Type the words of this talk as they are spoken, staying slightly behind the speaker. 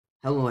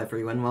Hello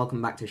everyone, welcome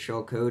back to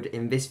ShawCode.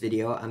 In this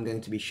video, I'm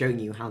going to be showing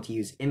you how to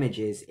use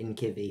images in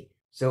Kivy.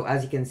 So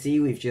as you can see,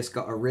 we've just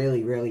got a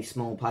really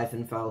small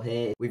Python file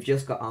here. We've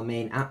just got our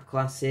main app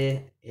class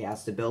here. It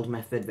has the build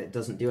method, but it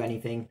doesn't do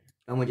anything.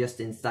 Then we're just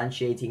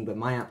instantiating the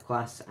my app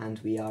class and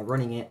we are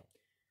running it.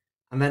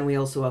 And then we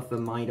also have the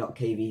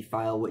my.kv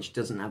file, which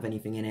doesn't have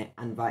anything in it,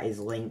 and that is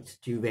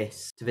linked to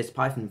this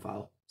Python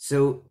file.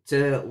 So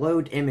to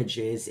load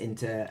images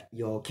into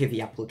your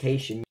Kivy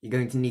application, you're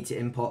going to need to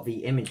import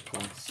the image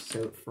class.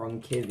 So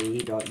from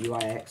kivy.uix.image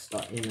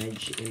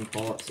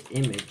import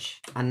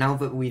image. And now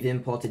that we've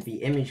imported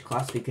the image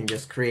class, we can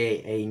just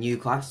create a new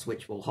class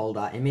which will hold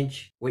our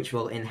image, which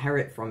will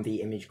inherit from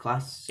the image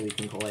class. So we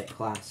can call it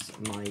class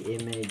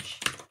myImage,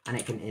 and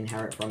it can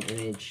inherit from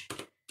image.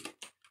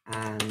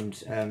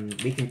 And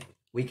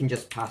we can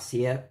just pass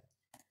here.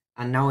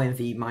 And now in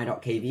the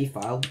my.kv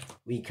file,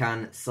 we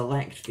can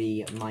select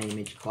the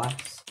myImage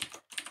class,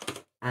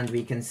 and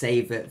we can say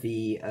that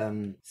the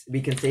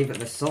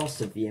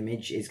source of the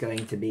image is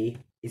going to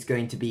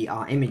be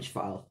our image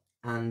file.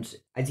 And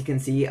as you can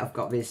see, I've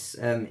got this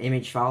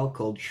image file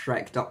called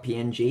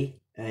shrek.png.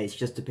 It's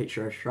just a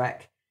picture of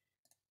Shrek,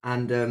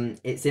 and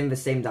it's in the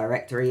same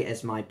directory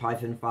as my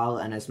Python file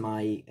and as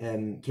my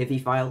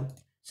Kivy file,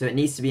 so it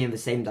needs to be in the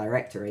same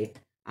directory.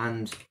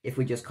 And if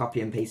we just copy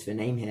and paste the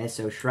name here,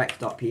 so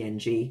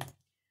shrek.png, and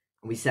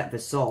we set the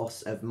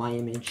source of my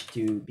image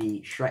to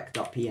be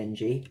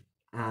shrek.png,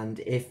 and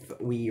if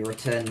we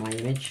return my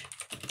image,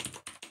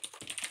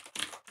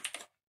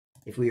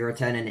 if we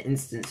return an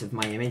instance of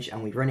my image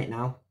and we run it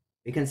now,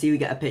 we can see we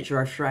get a picture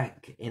of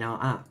Shrek in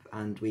our app,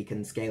 and we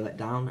can scale it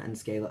down and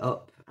scale it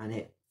up, and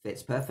it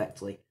fits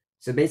perfectly.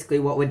 So basically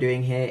what we're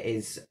doing here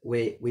is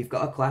we've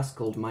got a class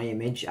called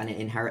myImage, and it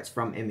inherits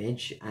from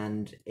image,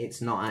 and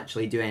it's not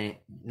actually doing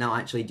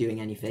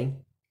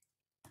anything.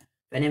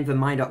 Then in the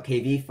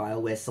my.kv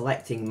file, we're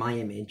selecting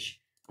myImage,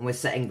 and we're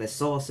setting the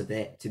source of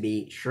it to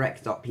be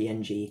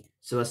shrek.png.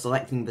 So we're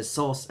selecting the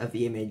source of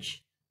the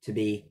image to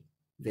be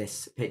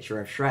this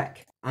picture of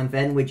Shrek, and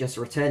then we're just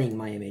returning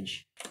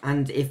myImage.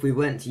 And if we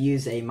weren't to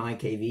use a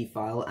my.kv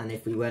file, and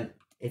if we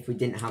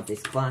didn't have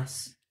this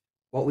class,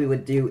 what we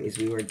would do is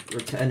we would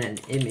return an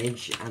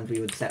image, and we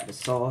would set the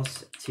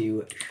source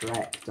to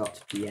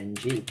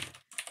shrek.png.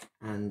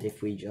 And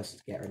if we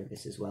just get rid of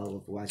this as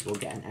well, otherwise we'll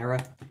get an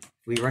error.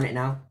 If we run it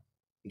now,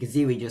 you can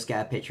see we just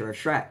get a picture of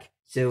Shrek.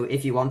 So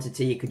if you wanted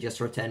to, you could just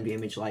return the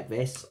image like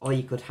this, or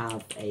you could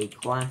have a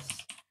class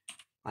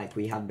like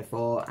we had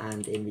before,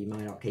 and in the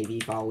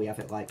my.kv file we have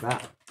it like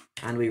that.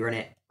 And we run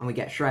it, and we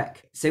get Shrek.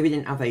 Say we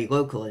didn't have a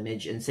local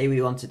image, and say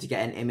we wanted to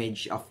get an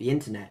image off the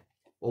internet.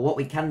 Well, what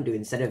we can do,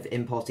 instead of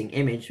importing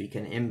image, we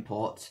can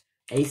import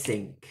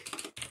asyncimage.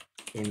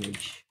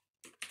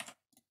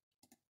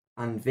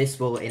 And this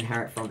will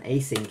inherit from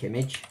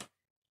asyncimage,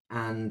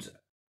 and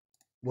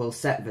we'll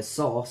set the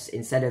source,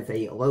 instead of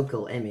a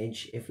local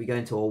image, if we go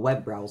into a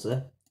web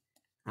browser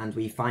and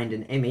we find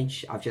an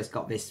image, I've just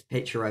got this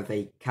picture of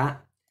a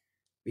cat,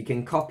 we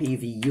can copy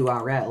the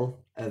URL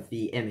of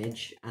the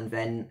image and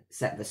then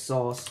set the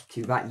source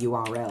to that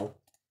URL.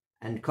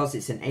 And because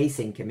it's an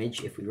async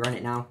image, if we run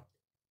it now,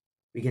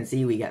 we can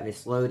see we get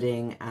this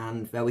loading,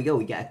 and there we go,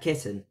 we get a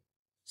kitten.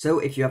 So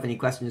if you have any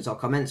questions or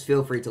comments,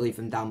 feel free to leave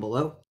them down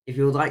below. If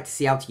you would like to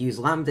see how to use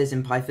lambdas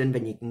in Python,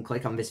 then you can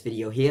click on this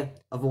video here.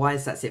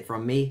 Otherwise, that's it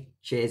from me.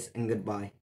 Cheers and goodbye.